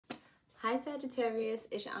Hi Sagittarius,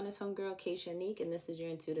 it's your honest homegirl, 𝐘𝐨𝐮𝐫, and this is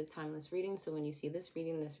your intuitive timeless reading. So when you see this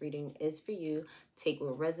reading is for you. Take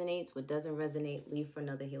what resonates, what doesn't resonate, leave for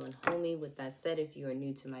another healing homie. With that said, if you are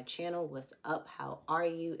new to my channel, what's up? How are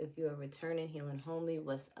you? If you are returning healing homie,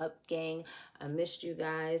 what's up, gang? I missed you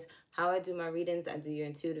guys. How I do my readings, I do your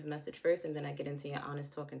intuitive message first, and then I get into your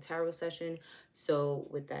honest talking tarot session. So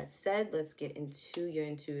with that said, let's get into your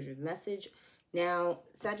intuitive message. Now,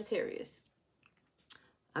 Sagittarius,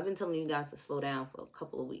 I've been telling you guys to slow down for a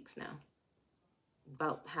couple of weeks now,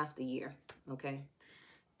 about half the year, okay?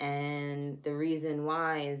 And the reason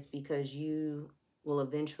why is because you will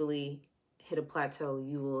eventually hit a plateau.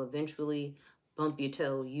 You will eventually bump your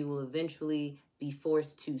toe. You will eventually be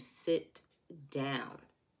forced to sit down,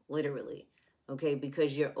 literally, okay?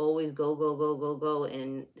 Because you're always go, go, go, go, go,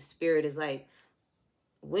 and the spirit is like,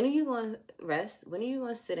 when are you going to rest? When are you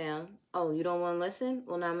going to sit down? Oh, you don't want to listen?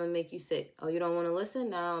 Well, now I'm going to make you sit. Oh, you don't want to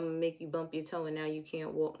listen? Now I'm going to make you bump your toe and now you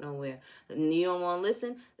can't walk nowhere. And you don't want to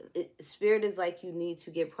listen? Spirit is like, you need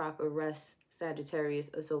to get proper rest,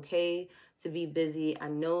 Sagittarius. It's okay to be busy. I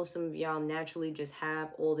know some of y'all naturally just have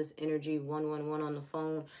all this energy, 111 on the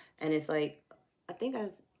phone. And it's like, I think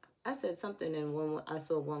I said something and I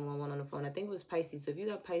saw 111 on the phone. I think it was Pisces. So if you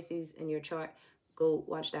got Pisces in your chart, go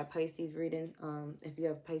watch that Pisces reading if you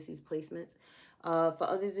have Pisces placements. For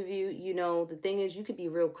others of you, you know, the thing is you could be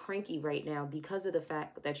real cranky right now because of the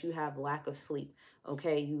fact that you have lack of sleep,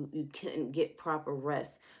 okay? You can't get proper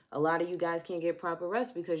rest. A lot of you guys can't get proper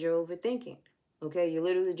rest because you're overthinking, okay? You're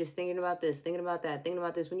literally just thinking about this, thinking about that, thinking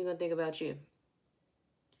about this. When are you going to think about you?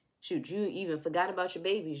 Shoot, you even forgot about your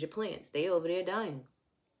babies, your plants. They over there dying.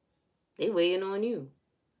 They waiting on you.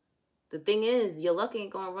 The thing is, your luck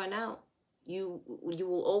ain't going to run out. You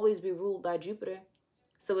will always be ruled by Jupiter.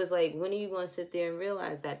 So it's like, when are you going to sit there and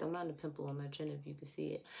realize that? Don't mind the pimple on my chin if you can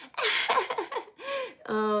see it.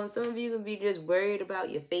 Some of you can be just worried about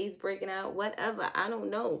your face breaking out, whatever. I don't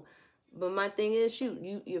know. But my thing is, shoot,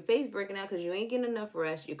 your face breaking out because you ain't getting enough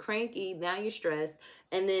rest. You're cranky. Now you're stressed.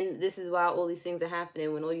 And then this is why all these things are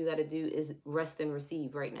happening when all you got to do is rest and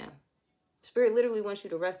receive right now. Spirit literally wants you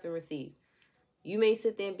to rest and receive. You may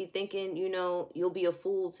sit there and be thinking, you know, you'll be a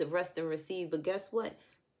fool to rest and receive. But guess what?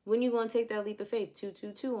 When you going to take that leap of faith?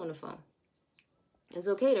 222 on the phone. It's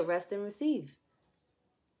okay to rest and receive.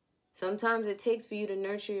 Sometimes it takes for you to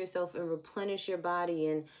nurture yourself and replenish your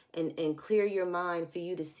body and clear your mind for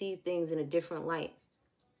you to see things in a different light.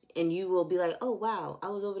 And you will be like, oh, wow, I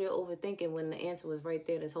was over there overthinking when the answer was right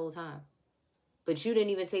there this whole time. But you didn't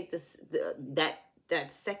even take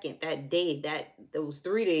that second, that day, those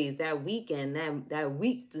 3 days, that weekend, that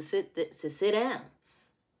week to sit down,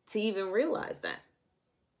 to even realize that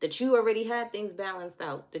you already had things balanced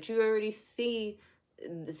out, that you already see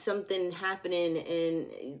something happening, and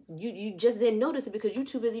you just didn't notice it because you're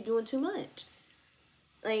too busy doing too much.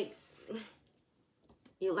 Like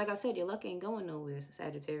I said, your luck ain't going nowhere,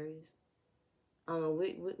 Sagittarius. I don't know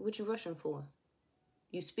what you rushing for.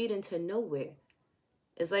 You speeding to nowhere.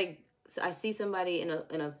 It's like, I see somebody in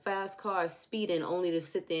a fast car speeding only to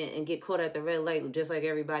sit there and get caught at the red light just like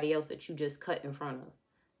everybody else that you just cut in front of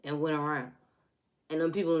and went around. And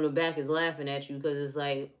them people in the back is laughing at you because it's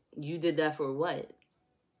like, you did that for what?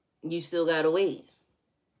 You still got to wait.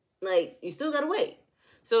 Like, you still got to wait.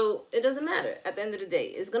 So it doesn't matter. At the end of the day,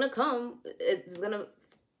 it's going to come. It's going to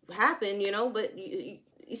happen, you know, but you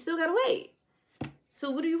still got to wait. So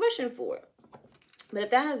what are you rushing for? But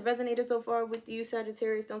if that has resonated so far with you,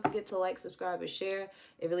 Sagittarius, don't forget to like, subscribe, and share.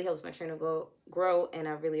 It really helps my channel grow, and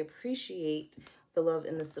I really appreciate the love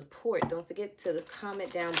and the support. Don't forget to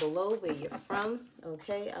comment down below where you're from,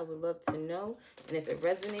 okay? I would love to know. And if it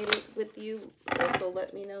resonated with you, also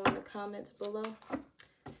let me know in the comments below.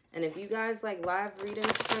 And if you guys like live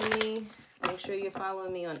readings from me, make sure you're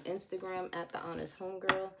following me on Instagram at The Honest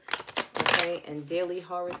Homegirl, okay? And daily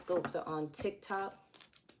horoscopes are on TikTok.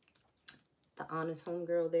 The Honest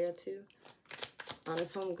Homegirl there too.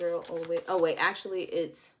 Honest Homegirl all the way. Oh wait, actually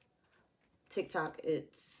it's TikTok.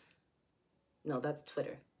 No, that's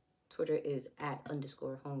Twitter. Twitter is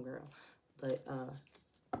 @_homegirl. But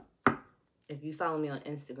if you follow me on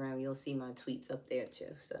Instagram, you'll see my tweets up there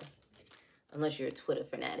too. So unless you're a Twitter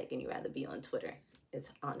fanatic and you'd rather be on Twitter,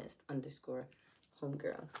 it's honest_homegirl.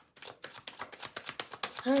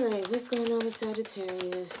 All right, what's going on with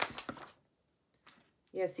Sagittarius?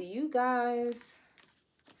 Yeah, see, you guys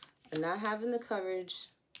are not having the courage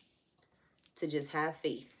to just have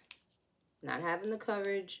faith. Not having the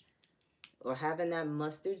courage or having that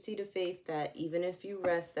mustard seed of faith that even if you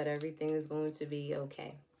rest, that everything is going to be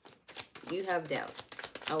okay. You have doubt,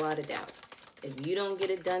 a lot of doubt. If you don't get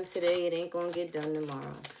it done today, it ain't going to get done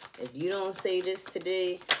tomorrow. If you don't say this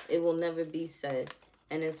today, It will never be said.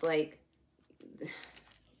 And it's like,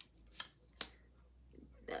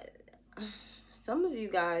 some of you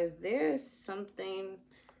guys, there's something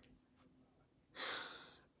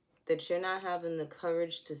that you're not having the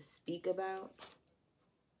courage to speak about.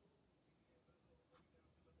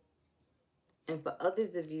 And for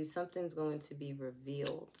others of you, something's going to be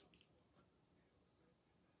revealed.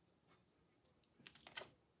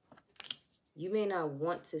 You may not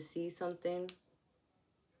want to see something,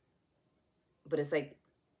 but it's like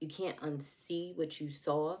you can't unsee what you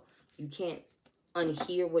saw. You can't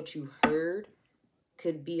unhear what you heard.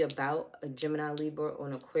 Could be about a Gemini, Libra, or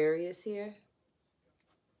an Aquarius here.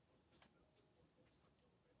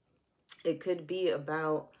 It could be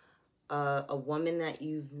about a woman that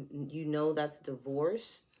you know that's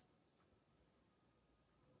divorced.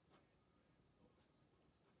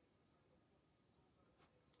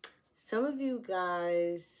 Some of you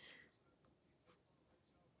guys,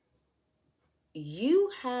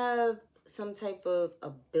 you have some type of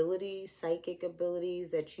ability, psychic abilities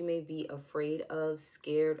that you may be afraid of,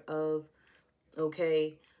 scared of,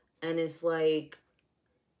 okay? And it's like,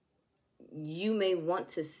 you may want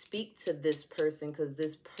to speak to this person because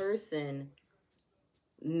this person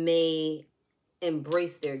may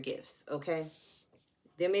embrace their gifts, okay?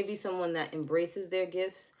 There may be someone that embraces their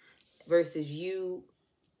gifts versus you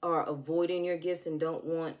are avoiding your gifts and don't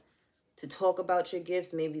want to talk about your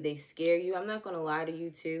gifts. Maybe they scare you. I'm not going to lie to you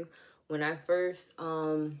too. When I first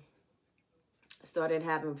started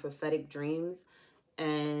having prophetic dreams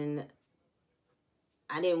and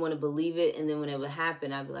I didn't want to believe it, and then when it would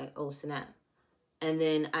happen, I'd be like, oh, snap. And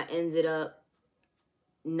then I ended up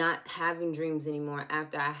not having dreams anymore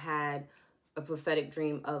after I had a prophetic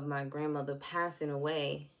dream of my grandmother passing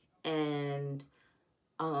away, and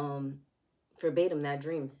verbatim, that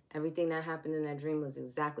dream, everything that happened in that dream was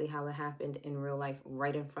exactly how it happened in real life,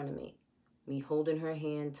 right in front of me. Me holding her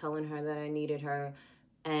hand, telling her that I needed her,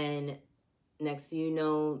 and next thing you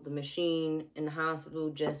know, the machine in the hospital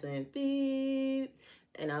just went beep,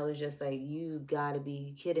 and I was just like, you gotta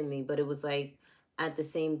be kidding me. But it was like, at the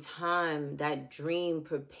same time, that dream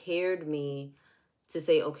prepared me to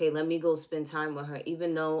say, okay, let me go spend time with her.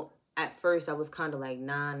 Even though at first I was kind of like,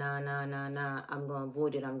 nah, I'm going to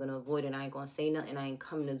avoid it. I ain't going to say nothing. I ain't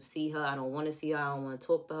coming to see her. I don't want to see her. I don't want to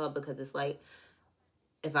talk to her, because it's like,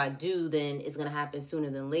 if I do, then it's going to happen sooner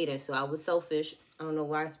than later. So I was selfish. I don't know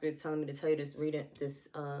why Spirit's telling me to tell you this, read it, this,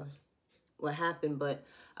 what happened, but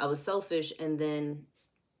I was selfish. And then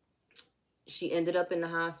she ended up in the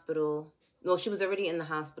hospital. Well, she was already in the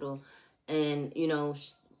hospital, and, you know,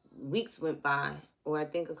 weeks went by, or I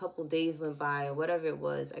think a couple days went by, or whatever it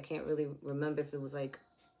was. I can't really remember if it was like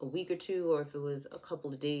a week or two or if it was a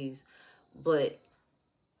couple of days, but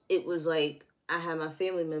it was like, I had my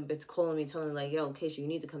family members calling me, telling me like, yo, 𝐾𝐤𝐤, you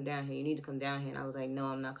need to come down here. You need to come down here. And I was like, no,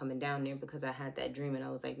 I'm not coming down there, because I had that dream, and I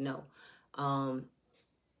was like, no.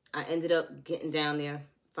 I ended up getting down there,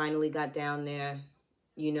 finally got down there.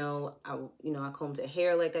 You know, I combed her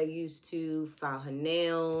hair like I used to, file her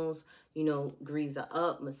nails, you know, grease her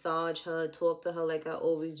up, massage her, talk to her like I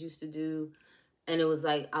always used to do. And it was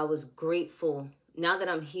like, I was grateful. Now that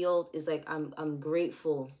I'm healed, it's like I'm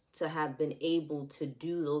grateful to have been able to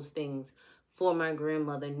do those things for my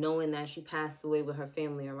grandmother, knowing that she passed away with her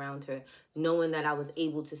family around her, knowing that I was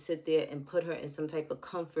able to sit there and put her in some type of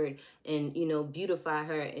comfort and, you know, beautify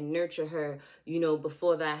her and nurture her, you know,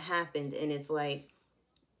 before that happened. And it's like,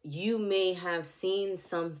 you may have seen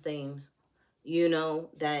something, you know,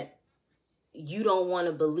 that you don't want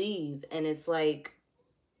to believe. And it's like,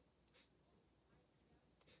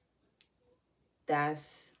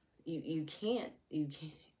 that's, you can't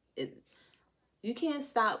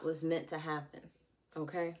stop what's meant to happen.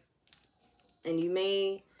 Okay. And you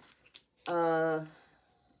may, I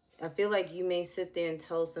feel like you may sit there and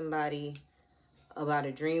tell somebody about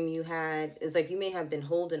a dream you had. It's like, you may have been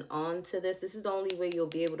holding on to this. This is the only way you'll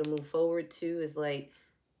be able to move forward too, is like,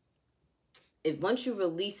 if once you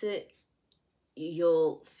release it,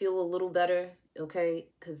 you'll feel a little better, okay?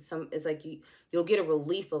 Because it's like you'll get a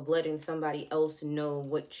relief of letting somebody else know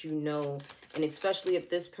what you know. And especially if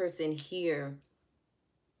this person here,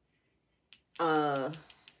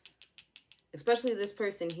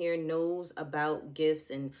 knows about gifts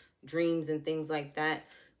and dreams and things like that,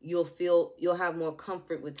 you'll have more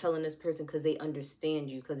comfort with telling this person, because they understand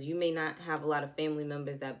you. Because you may not have a lot of family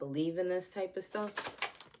members that believe in this type of stuff.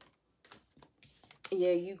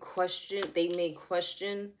 Yeah, they may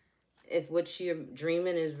question if what you're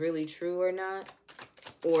dreaming is really true or not.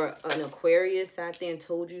 Or an Aquarius sat there and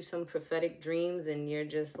told you some prophetic dreams, and you're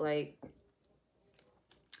just like,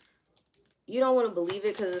 you don't want to believe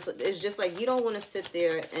it, because it's just like you don't want to sit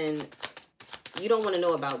there and you don't want to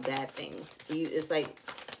know about bad things. It's like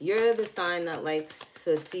you're the sign that likes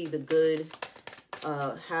to see the good,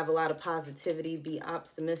 have a lot of positivity, be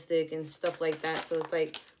optimistic and stuff like that. So it's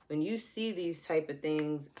like when you see these type of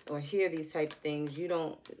things or hear these type of things, you're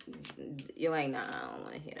like, nah, I don't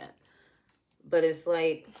want to hear that. But it's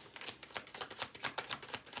like,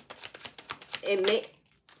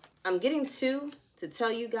 I'm getting to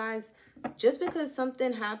tell you guys, just because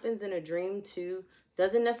something happens in a dream too,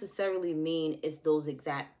 doesn't necessarily mean it's those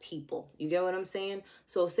exact people. You get what I'm saying?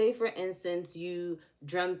 So say, for instance, you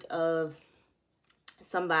dreamt of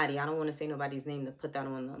somebody. I don't want to say nobody's name to put that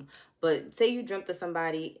on them. But say you dreamt of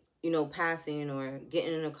somebody, you know, passing or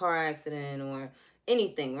getting in a car accident or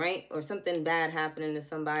anything, right? Or something bad happening to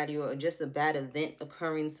somebody, or just a bad event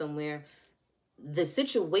occurring somewhere. The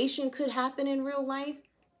situation could happen in real life,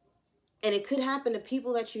 and it could happen to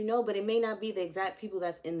people that you know, but it may not be the exact people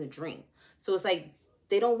that's in the dream. So it's like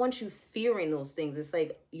they don't want you fearing those things. It's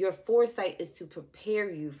like your foresight is to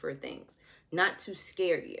prepare you for things, not to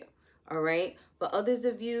scare you. All right. But others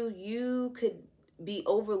of you, you could be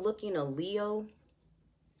overlooking a Leo,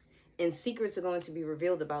 and secrets are going to be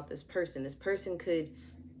revealed about this person. This person could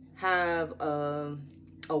have a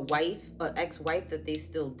wife, an ex-wife that they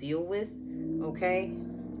still deal with. Okay.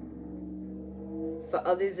 For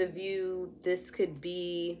others of you, this could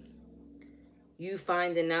be you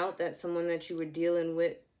finding out that someone that you were dealing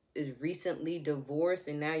with is recently divorced,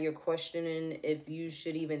 and now you're questioning if you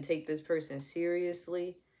should even take this person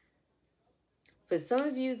seriously. For some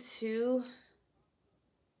of you too,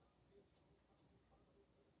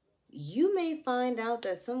 you may find out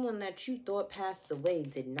that someone that you thought passed away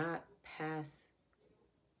did not pass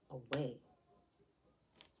away.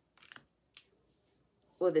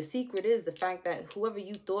 Or the secret is the fact that whoever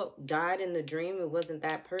you thought died in the dream, it wasn't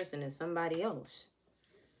that person, it's somebody else.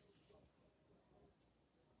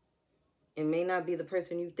 It may not be the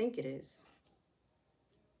person you think it is.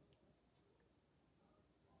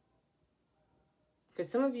 For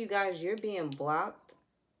some of you guys, you're being blocked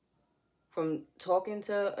from talking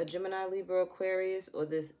to a Gemini, Libra, Aquarius, or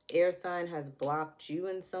this air sign has blocked you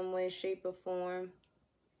in some way, shape, or form.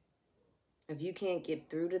 If you can't get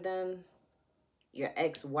through to them, your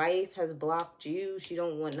ex-wife has blocked you. She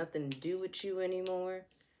don't want nothing to do with you anymore.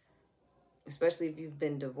 Especially if you've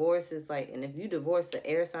been divorced. It's like, and if you divorce the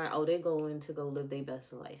air sign, oh, they going to go live their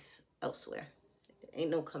best life elsewhere. Ain't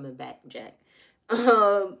no coming back, Jack.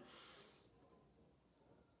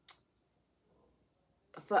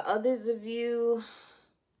 For others of you,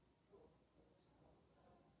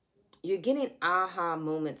 you're getting aha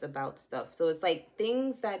moments about stuff. So it's like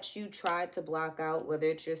things that you tried to block out, whether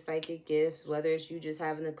it's your psychic gifts, whether it's you just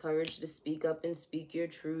having the courage to speak up and speak your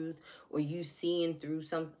truth, or you seeing through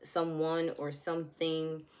someone or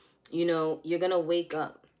something, you know, you're going to wake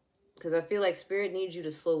up. Because I feel like Spirit needs you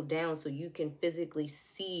to slow down so you can physically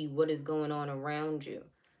see what is going on around you.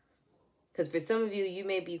 Because for some of you, you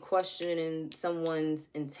may be questioning someone's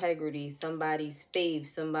integrity, somebody's faith,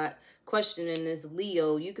 somebody questioning this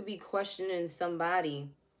Leo. You could be questioning somebody.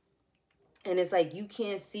 And it's like you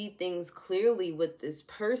can't see things clearly with this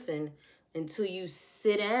person until you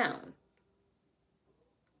sit down.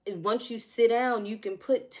 And once you sit down, you can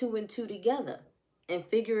put 2 and 2 together and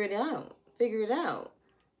figure it out.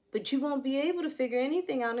 But you won't be able to figure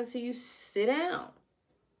anything out until you sit down.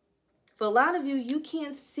 For a lot of you, you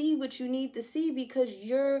can't see what you need to see because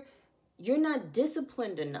you're not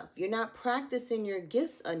disciplined enough. You're not practicing your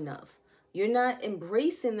gifts enough. You're not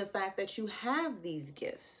embracing the fact that you have these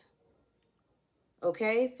gifts.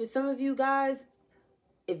 Okay? For some of you guys,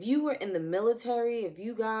 if you were in the military, if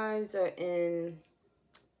you guys are in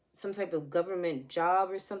some type of government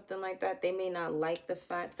job or something like that, they may not like the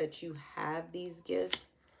fact that you have these gifts.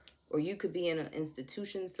 Or you could be in an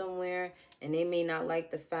institution somewhere and they may not like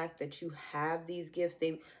the fact that you have these gifts.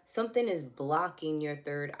 Something is blocking your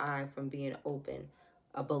third eye from being open.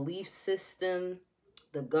 A belief system,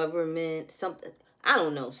 the government, something. I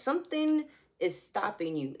don't know. Something is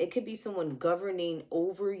stopping you. It could be someone governing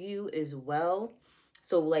over you as well.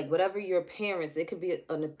 So like whatever your parents, it could be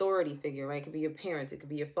an authority figure, right? It could be your parents. It could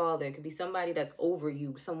be your father. It could be somebody that's over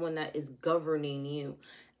you, someone that is governing you.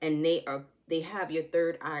 And they have your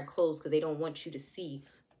third eye closed because they don't want you to see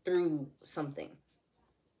through something.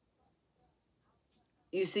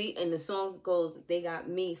 You see, and the song goes, they got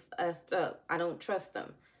me effed up. I don't trust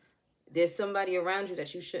them. There's somebody around you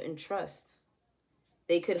that you shouldn't trust.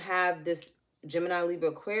 They could have this Gemini, Libra,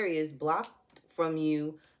 Aquarius blocked from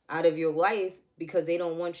you out of your life because they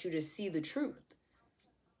don't want you to see the truth.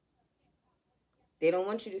 They don't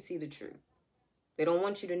want you to see the truth. They don't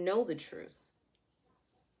want you to know the truth.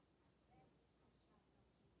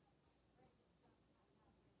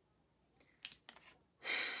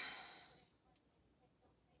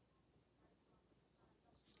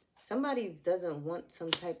 Somebody doesn't want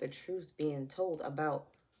some type of truth being told about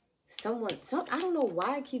someone. I don't know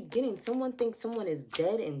why I keep getting someone thinks someone is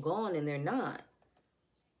dead and gone and they're not.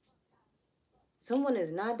 Someone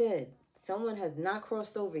is not dead. Someone has not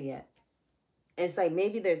crossed over yet. It's like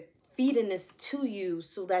maybe they're feeding this to you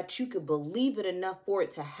so that you could believe it enough for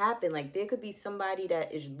it to happen. Like there could be somebody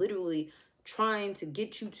that is literally trying to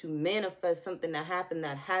get you to manifest something that happened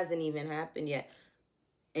that hasn't even happened yet.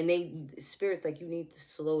 And spirit's like, you need to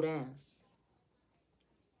slow down.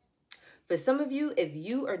 For some of you, if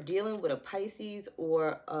you are dealing with a Pisces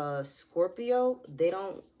or a Scorpio,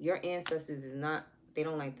 your ancestors they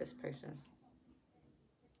don't like this person.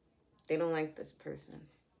 They don't like this person.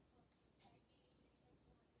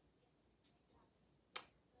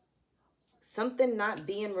 Something not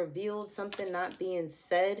being revealed, something not being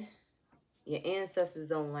said, your ancestors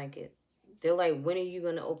don't like it. They're like, when are you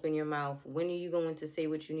going to open your mouth? When are you going to say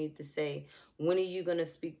what you need to say? When are you going to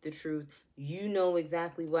speak the truth? You know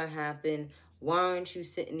exactly what happened. Why aren't you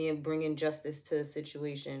sitting there bringing justice to a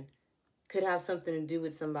situation? Could have something to do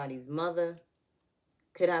with somebody's mother.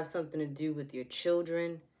 Could have something to do with your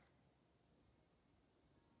children.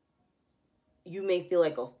 You may feel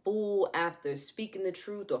like a fool after speaking the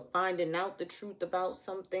truth or finding out the truth about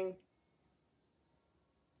something.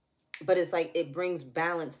 But it's like it brings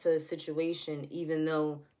balance to a situation, even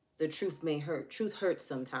though the truth may hurt. Truth hurts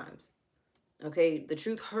sometimes. Okay, the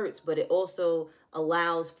truth hurts, but it also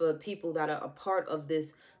allows for people that are a part of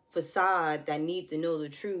this facade that need to know the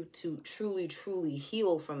truth to truly, truly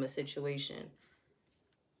heal from a situation.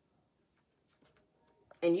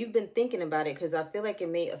 And you've been thinking about it because I feel like it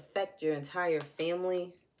may affect your entire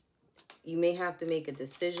family. You may have to make a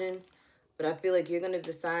decision, but I feel like you're going to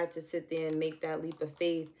decide to sit there and make that leap of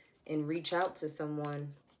faith and reach out to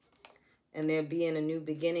someone, and there being a new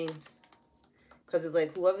beginning. Because it's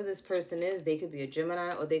like whoever this person is, they could be a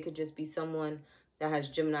Gemini, or they could just be someone that has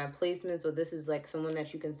Gemini placements, or this is like someone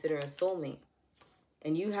that you consider a soulmate.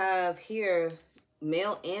 And you have here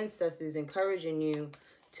male ancestors encouraging you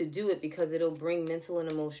to do it because it'll bring mental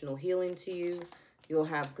and emotional healing to you. You'll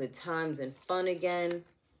have good times and fun again.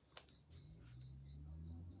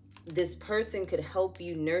 This person could help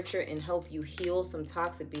you nurture and help you heal some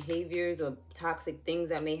toxic behaviors or toxic things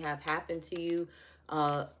that may have happened to you,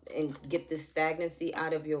 and get this stagnancy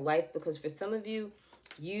out of your life. Because for some of you,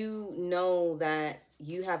 you know that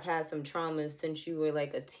you have had some traumas since you were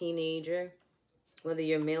like a teenager, whether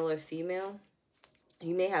you're male or female.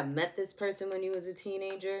 You may have met this person when you was a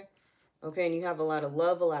teenager, okay, and you have a lot of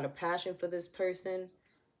love, a lot of passion for this person.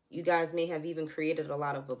 You guys may have even created a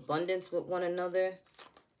lot of abundance with one another.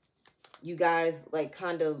 You guys like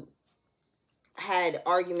kind of had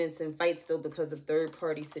arguments and fights though because of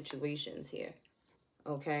third-party situations here,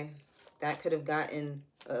 okay? That could have gotten,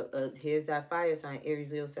 here's that fire sign,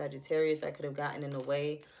 Aries, Leo, Sagittarius, that could have gotten in the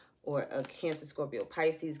way, or a Cancer, Scorpio,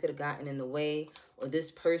 Pisces could have gotten in the way, or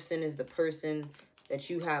this person is the person that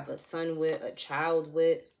you have a son with, a child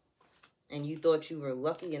with, and you thought you were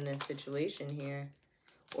lucky in this situation here.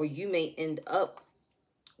 Or you may end up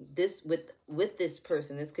with this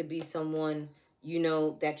person. This could be someone, you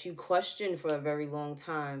know, that you questioned for a very long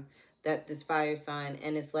time, that this fire sign,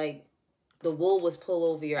 and it's like the wool was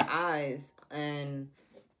pulled over your eyes, and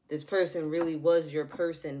this person really was your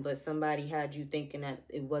person, but somebody had you thinking that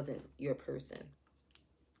it wasn't your person.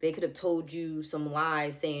 They could have told you some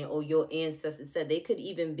lies saying, oh, your ancestors said. They could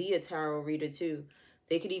even be a tarot reader too.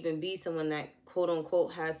 They could even be someone that, quote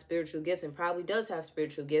unquote, has spiritual gifts and probably does have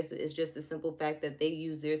spiritual gifts. It's just the simple fact that they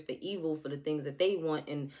use theirs for evil, for the things that they want,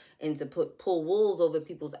 and to pull wolves over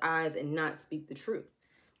people's eyes and not speak the truth.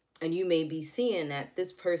 And you may be seeing that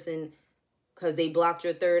this person, because they blocked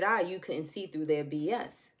your third eye, you couldn't see through their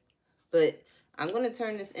BS. But I'm going to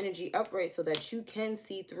turn this energy upright so that you can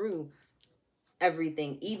see through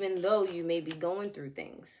everything, even though you may be going through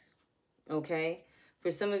things, okay? For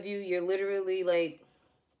some of you, you're literally like,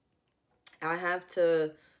 I have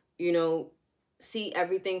to, you know, see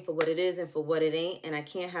everything for what it is and for what it ain't, and I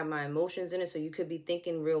can't have my emotions in it. So you could be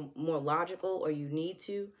thinking more logical, or you need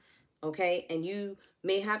to, okay? And you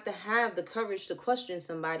may have to have the courage to question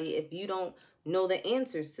somebody if you don't know the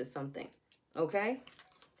answers to something, okay?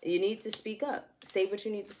 You need to speak up. Say what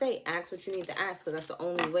you need to say. Ask what you need to ask, because that's the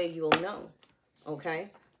only way you'll know, okay?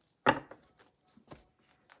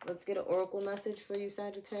 Let's get an oracle message for you,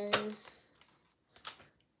 Sagittarius.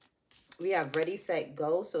 We have ready, set,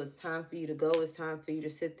 go. So it's time for you to go. It's time for you to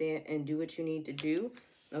sit there and do what you need to do.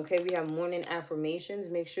 Okay, we have morning affirmations.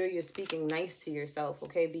 Make sure you're speaking nice to yourself,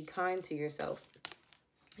 okay? Be kind to yourself.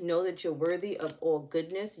 Know that you're worthy of all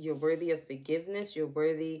goodness. You're worthy of forgiveness. You're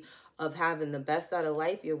worthy of having the best out of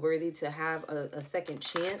life. You're worthy to have a second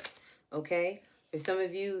chance. okay? For some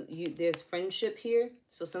of you, there's friendship here.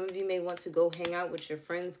 So some of you may want to go hang out with your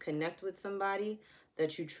friends, connect with somebody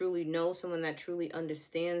that you truly know, someone that truly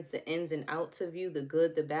understands the ins and outs of you, the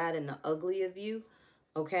good, the bad, and the ugly of you,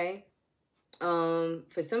 okay?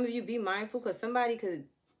 For some of you, be mindful, because somebody could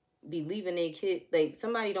be leaving their kid, like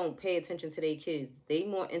somebody don't pay attention to their kids. They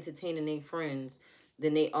more entertaining their friends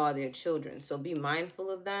than they are their children. So be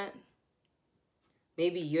mindful of that.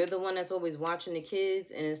 Maybe you're the one that's always watching the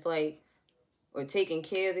kids, and it's like, or taking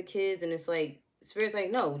care of the kids, and it's like, Spirit's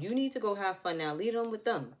like, no, you need to go have fun now. Leave them with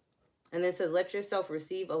them. And then it says, let yourself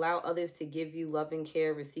receive, allow others to give you love and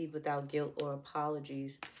care, receive without guilt or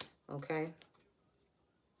apologies. Okay?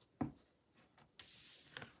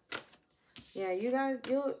 Yeah, you guys,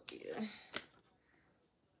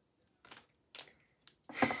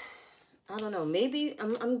 I don't know. Maybe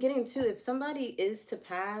I'm getting to, if somebody is to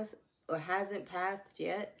pass or hasn't passed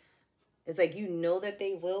yet, it's like, you know that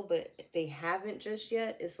they will, but they haven't just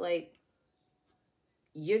yet. It's like,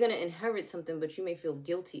 you're going to inherit something, but you may feel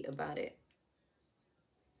guilty about it.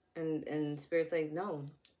 And Spirit's like, no,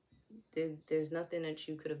 there's nothing that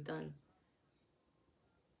you could have done.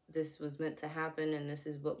 This was meant to happen, and this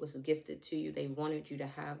is what was gifted to you. They wanted you to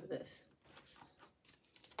have this.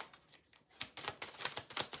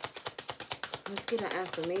 Let's get an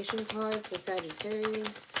affirmation card for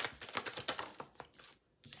Sagittarius.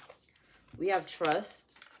 We have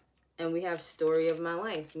trust, and we have story of my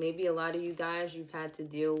life. Maybe a lot of you guys, you've had to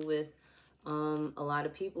deal with a lot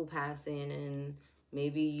of people passing, and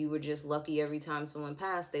maybe you were just lucky every time someone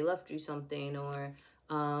passed, they left you something, or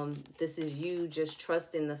this is you just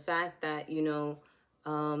trusting the fact that, you know,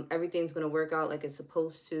 everything's going to work out like it's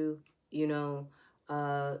supposed to. You know,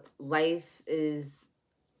 life is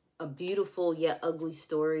a beautiful yet ugly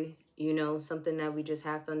story, you know, something that we just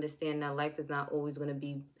have to understand, that life is not always going to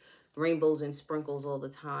be rainbows and sprinkles all the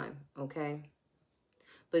time, okay?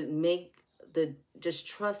 But just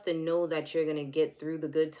trust and know that you're going to get through the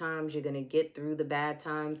good times, you're going to get through the bad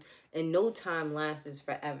times, and no time lasts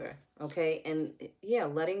forever, okay? And yeah,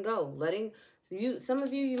 letting go, some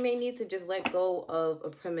of you may need to just let go of a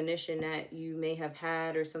premonition that you may have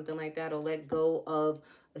had or something like that, or let go of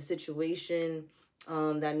a situation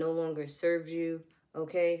that no longer serves you,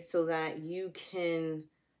 okay? So that you can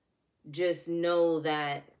just know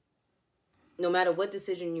that no matter what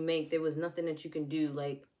decision you make, there was nothing that you can do.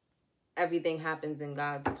 Like, everything happens in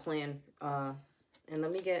God's plan. And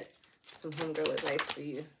let me get some homegirl advice for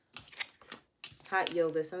you. Hot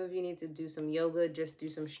yoga. Some of you need to do some yoga, just do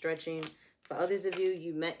some stretching. For others of you,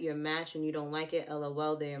 you met your match and you don't like it,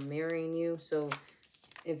 LOL, they are marrying you. So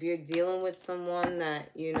if you're dealing with someone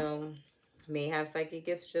that, you know, may have psychic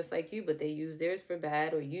gifts just like you, but they use theirs for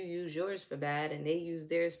bad, or you use yours for bad and they use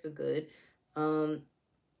theirs for good,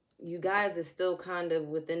 you guys are still kind of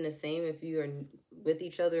within the same if you are with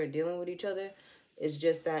each other or dealing with each other. It's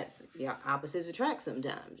just that, yeah, opposites attract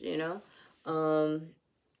sometimes, you know. I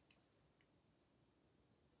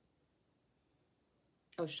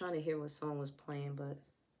was trying to hear what song was playing, but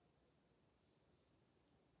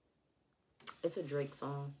it's a Drake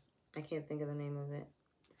song. I can't think of the name of it.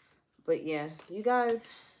 But yeah, you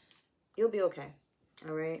guys, you'll be okay.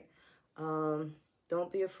 All right.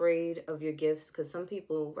 Don't be afraid of your gifts, because some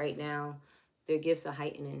people right now, their gifts are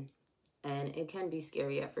heightening, and it can be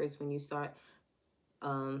scary at first when you start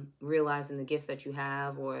realizing the gifts that you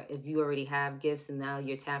have, or if you already have gifts and now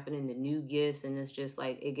you're tapping into new gifts, and it's just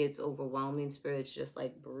like, it gets overwhelming. Spirit's just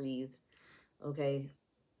like, breathe, okay?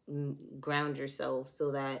 Ground yourself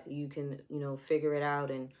so that you can, you know, figure it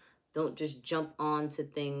out, and don't just jump onto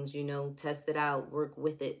things, you know, test it out, work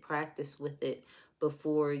with it, practice with it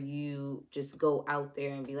before you just go out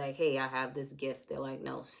there and be like, hey, I have this gift. They're like,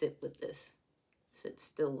 no, sit with this, sit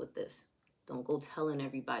still with this. Don't go telling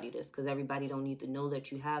everybody this, because everybody don't need to know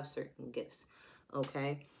that you have certain gifts,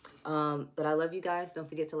 okay? But I love you guys. Don't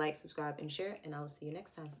forget to like, subscribe, and share, and I will see you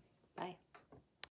next time. Bye.